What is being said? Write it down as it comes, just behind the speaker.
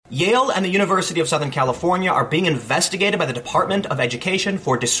Yale and the University of Southern California are being investigated by the Department of Education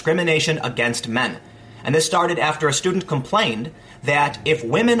for discrimination against men. And this started after a student complained that if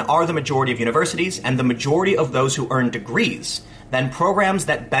women are the majority of universities and the majority of those who earn degrees, then programs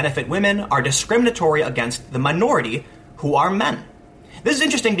that benefit women are discriminatory against the minority, who are men. This is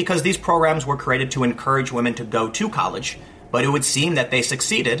interesting because these programs were created to encourage women to go to college, but it would seem that they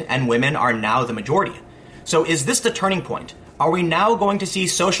succeeded and women are now the majority. So is this the turning point? Are we now going to see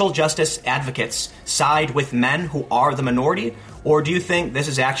social justice advocates side with men who are the minority, or do you think this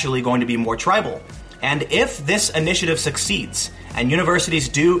is actually going to be more tribal? And if this initiative succeeds, and universities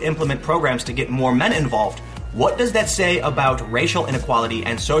do implement programs to get more men involved, what does that say about racial inequality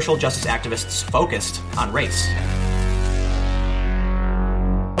and social justice activists focused on race?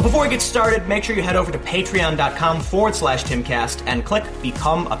 Before we get started, make sure you head over to patreon.com/Timcast and click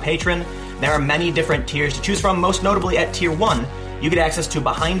Become a Patron. There are many different tiers to choose from, most notably at Tier 1. You get access to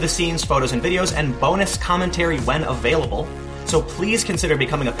behind-the-scenes photos and videos and bonus commentary when available. So please consider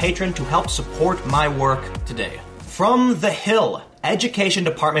becoming a patron to help support my work today. From The Hill, Education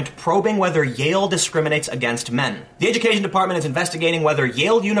Department probing whether Yale discriminates against men. The Education Department is investigating whether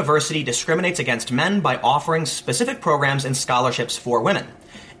Yale University discriminates against men by offering specific programs and scholarships for women.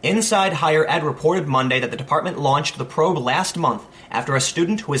 Inside Higher Ed reported Monday that the department launched the probe last month after a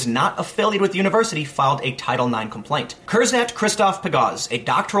student who is not affiliated with the university filed a Title IX complaint. Kurzat Christoph Pagaz, a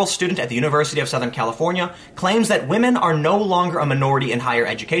doctoral student at the University of Southern California, claims that women are no longer a minority in higher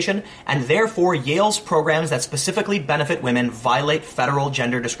education, and therefore Yale's programs that specifically benefit women violate federal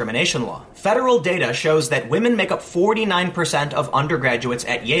gender discrimination law. Federal data shows that women make up 49% of undergraduates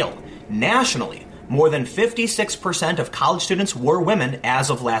at Yale. Nationally, more than 56% of college students were women as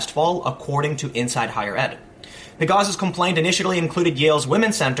of last fall, according to Inside Higher Ed. Pagaz's complaint initially included Yale's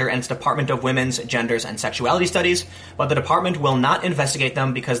Women's Center and its Department of Women's, Genders, and Sexuality Studies, but the department will not investigate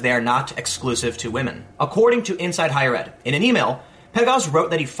them because they are not exclusive to women. According to Inside Higher Ed, in an email, Pagaz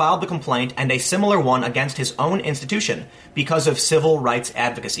wrote that he filed the complaint and a similar one against his own institution because of civil rights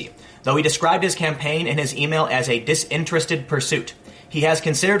advocacy, though he described his campaign in his email as a disinterested pursuit. He has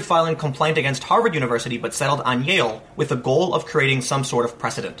considered filing a complaint against Harvard University but settled on Yale with the goal of creating some sort of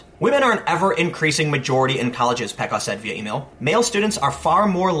precedent. Women are an ever-increasing majority in colleges, Pagaz said via email. Male students are far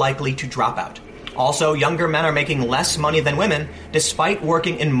more likely to drop out. Also, younger men are making less money than women despite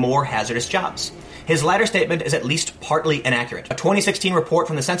working in more hazardous jobs. His latter statement is at least partly inaccurate. A 2016 report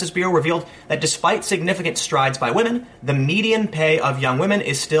from the Census Bureau revealed that despite significant strides by women, the median pay of young women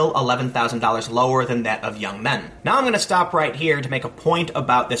is still $11,000 lower than that of young men. Now I'm going to stop right here to make a point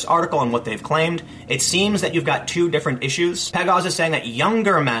about this article and what they've claimed. It seems that you've got two different issues. Pagaz is saying that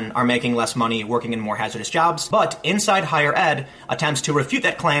younger men are making less money working in more hazardous jobs, but Inside Higher Ed attempts to refute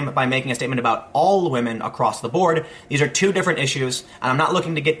that claim by making a statement about all women across the board. These are two different issues, and I'm not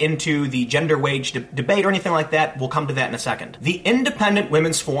looking to get into the gender wage debate or anything like that. We'll come to that in a second. The Independent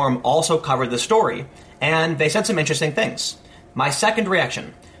Women's Forum also covered the story, and they said some interesting things. My second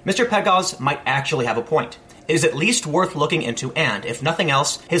reaction, Mr. Pagaz might actually have a point. It is at least worth looking into, and, if nothing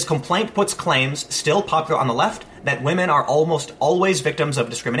else, his complaint puts claims, still popular on the left, that women are almost always victims of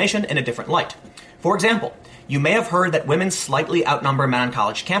discrimination in a different light. For example, you may have heard that women slightly outnumber men on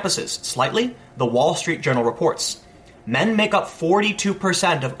college campuses. Slightly? The Wall Street Journal reports. Men make up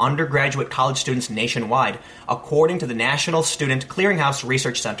 42% of undergraduate college students nationwide, according to the National Student Clearinghouse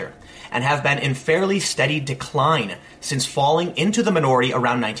Research Center, and have been in fairly steady decline since falling into the minority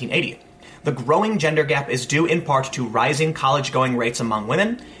around 1980. The growing gender gap is due in part to rising college-going rates among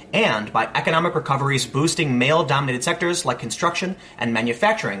women and by economic recoveries boosting male-dominated sectors like construction and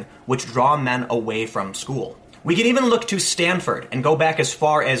manufacturing, which draw men away from school. We can even look to Stanford and go back as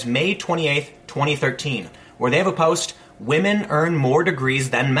far as May 28, 2013, where they have a post, "Women earn more degrees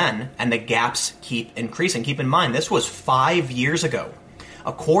than men, and the gaps keep increasing." Keep in mind, this was 5 years ago.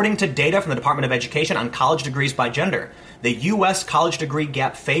 According to data from the Department of Education on college degrees by gender, the U.S. college degree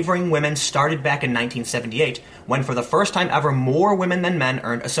gap favoring women started back in 1978, when for the first time ever more women than men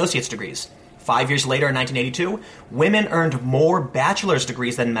earned associate's degrees. 5 years later, in 1982, women earned more bachelor's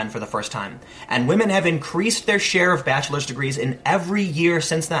degrees than men for the first time, and women have increased their share of bachelor's degrees in every year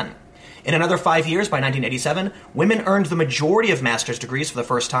since then. In another 5 years, by 1987, women earned the majority of master's degrees for the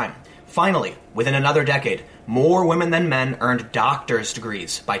first time. Finally, within another decade, more women than men earned doctor's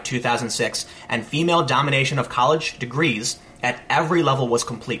degrees by 2006, and female domination of college degrees at every level was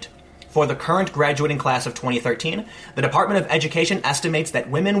complete. For the current graduating class of 2013, the Department of Education estimates that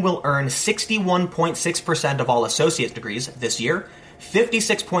women will earn 61.6% of all associate's degrees this year,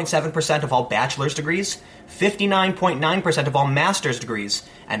 56.7% of all bachelor's degrees, 59.9% of all master's degrees,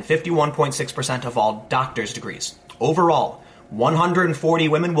 and 51.6% of all doctor's degrees. Overall, 140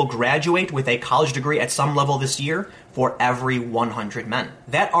 women will graduate with a college degree at some level this year for every 100 men.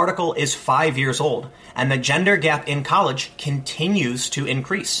 That article is 5 years old, and the gender gap in college continues to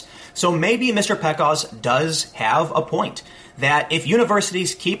increase. So maybe Mr. Pekos does have a point that if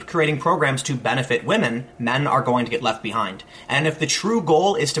universities keep creating programs to benefit women, men are going to get left behind. And if the true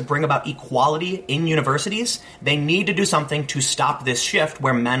goal is to bring about equality in universities, they need to do something to stop this shift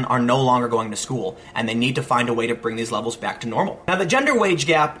where men are no longer going to school, and they need to find a way to bring these levels back to normal. Now, the gender wage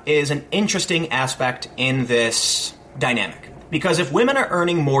gap is an interesting aspect in this dynamic, because if women are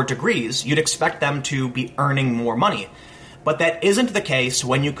earning more degrees, you'd expect them to be earning more money. But that isn't the case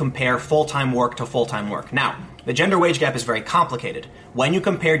when you compare full-time work to full-time work. Now, the gender wage gap is very complicated. When you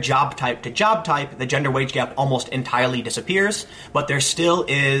compare job type to job type, the gender wage gap almost entirely disappears, but there still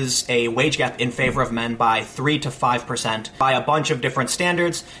is a wage gap in favor of men by 3 to 5% by a bunch of different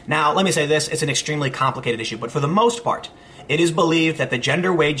standards. Now, let me say this, it's an extremely complicated issue, but for the most part, it is believed that the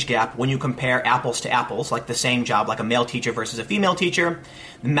gender wage gap, when you compare apples to apples, like the same job, like a male teacher versus a female teacher,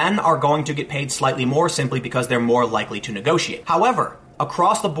 men are going to get paid slightly more simply because they're more likely to negotiate. However,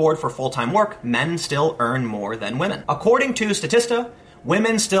 across the board for full-time work, men still earn more than women. According to Statista,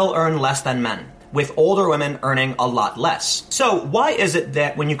 women still earn less than men, with older women earning a lot less. So why is it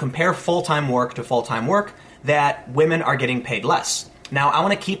that when you compare full-time work to full-time work, that women are getting paid less? Now, I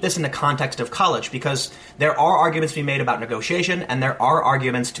want to keep this in the context of college because there are arguments to be made about negotiation and there are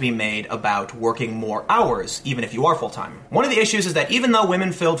arguments to be made about working more hours, even if you are full-time. One of the issues is that even though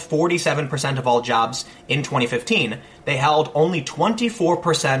women filled 47% of all jobs in 2015, they held only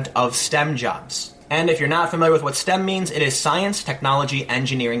 24% of STEM jobs. And if you're not familiar with what STEM means, it is science, technology,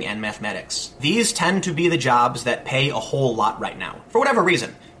 engineering, and mathematics. These tend to be the jobs that pay a whole lot right now, for whatever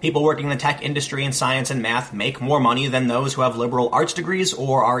reason. People working in the tech industry in science and math make more money than those who have liberal arts degrees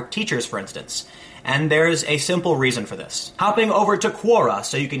or are teachers, for instance. And there's a simple reason for this. Hopping over to Quora,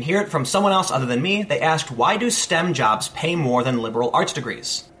 so you can hear it from someone else other than me, they asked, why do STEM jobs pay more than liberal arts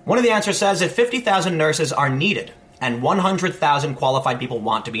degrees? One of the answers says if 50,000 nurses are needed, and 100,000 qualified people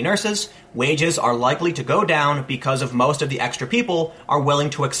want to be nurses, wages are likely to go down because of most of the extra people are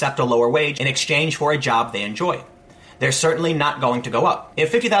willing to accept a lower wage in exchange for a job they enjoy. They're certainly not going to go up. If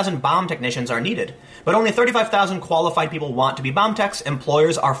 50,000 bomb technicians are needed, but only 35,000 qualified people want to be bomb techs,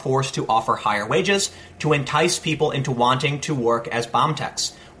 employers are forced to offer higher wages to entice people into wanting to work as bomb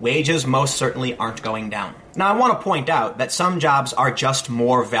techs. Wages most certainly aren't going down. Now, I want to point out that some jobs are just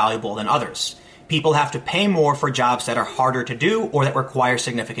more valuable than others. People have to pay more for jobs that are harder to do or that require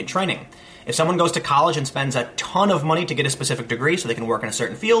significant training. If someone goes to college and spends a ton of money to get a specific degree so they can work in a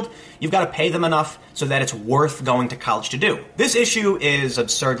certain field, you've got to pay them enough so that it's worth going to college to do. This issue is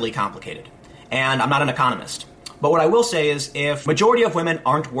absurdly complicated, and I'm not an economist. But what I will say is if majority of women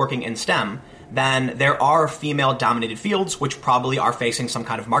aren't working in STEM, then there are female-dominated fields which probably are facing some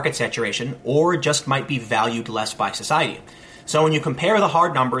kind of market saturation or just might be valued less by society. So when you compare the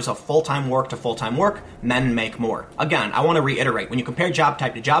hard numbers of full-time work to full-time work, men make more. Again, I want to reiterate, when you compare job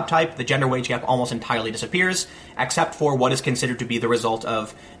type to job type, the gender wage gap almost entirely disappears, except for what is considered to be the result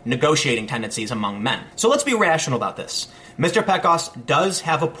of negotiating tendencies among men. So let's be rational about this. Mr. Pekos does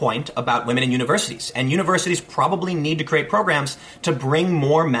have a point about women in universities, and universities probably need to create programs to bring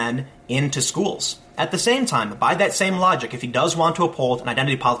more men into schools. At the same time, by that same logic, if he does want to uphold an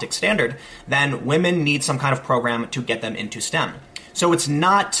identity politics standard, then women need some kind of program to get them into STEM. So it's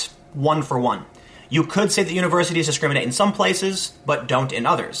not one for one. You could say that universities discriminate in some places, but don't in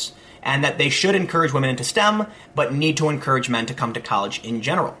others, and that they should encourage women into STEM, but need to encourage men to come to college in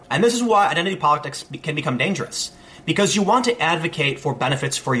general. And this is why identity politics can become dangerous, because you want to advocate for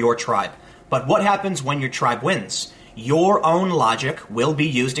benefits for your tribe. But what happens when your tribe wins? Your own logic will be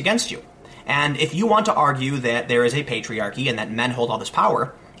used against you. And if you want to argue that there is a patriarchy and that men hold all this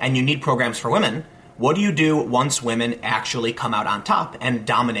power, and you need programs for women, what do you do once women actually come out on top and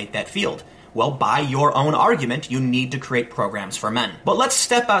dominate that field? Well, by your own argument, you need to create programs for men. But let's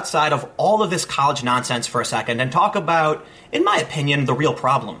step outside of all of this college nonsense for a second and talk about, in my opinion, the real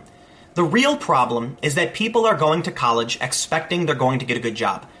problem. The real problem is that people are going to college expecting they're going to get a good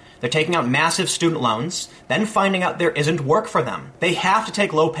job. They're taking out massive student loans, then finding out there isn't work for them. They have to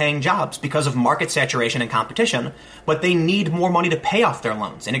take low-paying jobs because of market saturation and competition, but they need more money to pay off their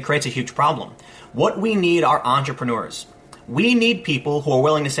loans, and it creates a huge problem. What we need are entrepreneurs. We need people who are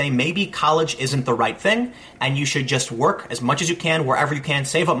willing to say maybe college isn't the right thing, and you should just work as much as you can, wherever you can,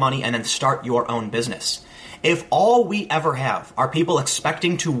 save up money, and then start your own business. If all we ever have are people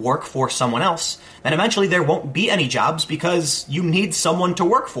expecting to work for someone else, then eventually there won't be any jobs because you need someone to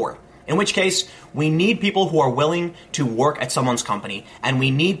work for. In which case, we need people who are willing to work at someone's company, and we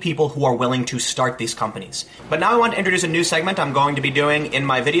need people who are willing to start these companies. But now I want to introduce a new segment I'm going to be doing in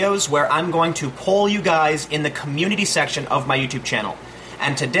my videos where I'm going to poll you guys in the community section of my YouTube channel.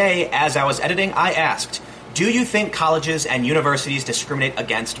 And today, as I was editing, I asked, do you think colleges and universities discriminate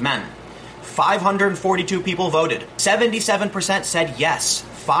against men? 542 people voted. 77% said yes.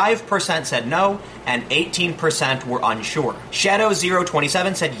 5% said no, and 18% were unsure.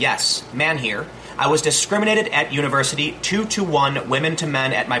 Shadow027 said yes, man here. I was discriminated at university, 2-to-1 women to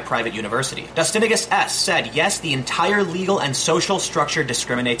men at my private university. Dustinagus S said yes, the entire legal and social structure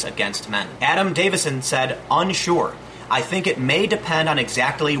discriminates against men. Adam Davison said unsure. I think it may depend on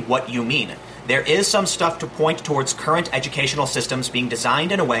exactly what you mean. There is some stuff to point towards current educational systems being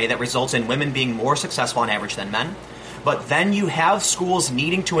designed in a way that results in women being more successful on average than men. But then you have schools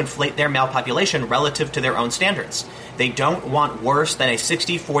needing to inflate their male population relative to their own standards. They don't want worse than a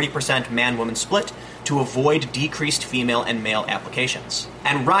 60-40% man-woman split to avoid decreased female and male applications.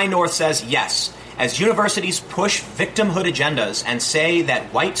 And Ryan North says yes. As universities push victimhood agendas and say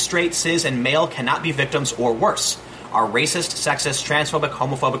that white, straight, cis, and male cannot be victims or worse, are racist, sexist, transphobic,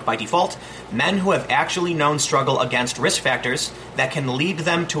 homophobic by default, men who have actually known struggle against risk factors that can lead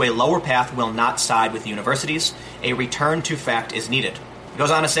them to a lower path will not side with universities. A return to fact is needed. It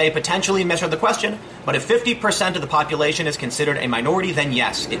goes on to say, potentially misread the question, but if 50% of the population is considered a minority, then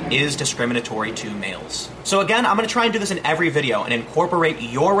yes, it is discriminatory to males. So again, I'm going to try and do this in every video and incorporate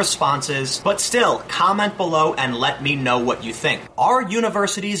your responses, but still, comment below and let me know what you think. Are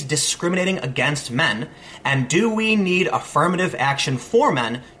universities discriminating against men, and do we need affirmative action for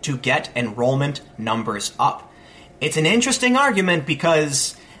men to get enrollment numbers up? It's an interesting argument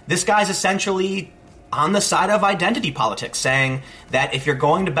because this guy's essentially on the side of identity politics, saying that if you're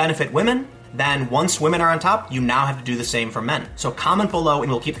going to benefit women, then once women are on top, you now have to do the same for men. So comment below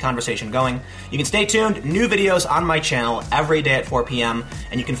and we'll keep the conversation going. You can stay tuned. New videos on my channel every day at 4 p.m.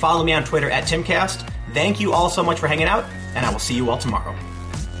 And you can follow me on Twitter at Timcast. Thank you all so much for hanging out, and I will see you all tomorrow.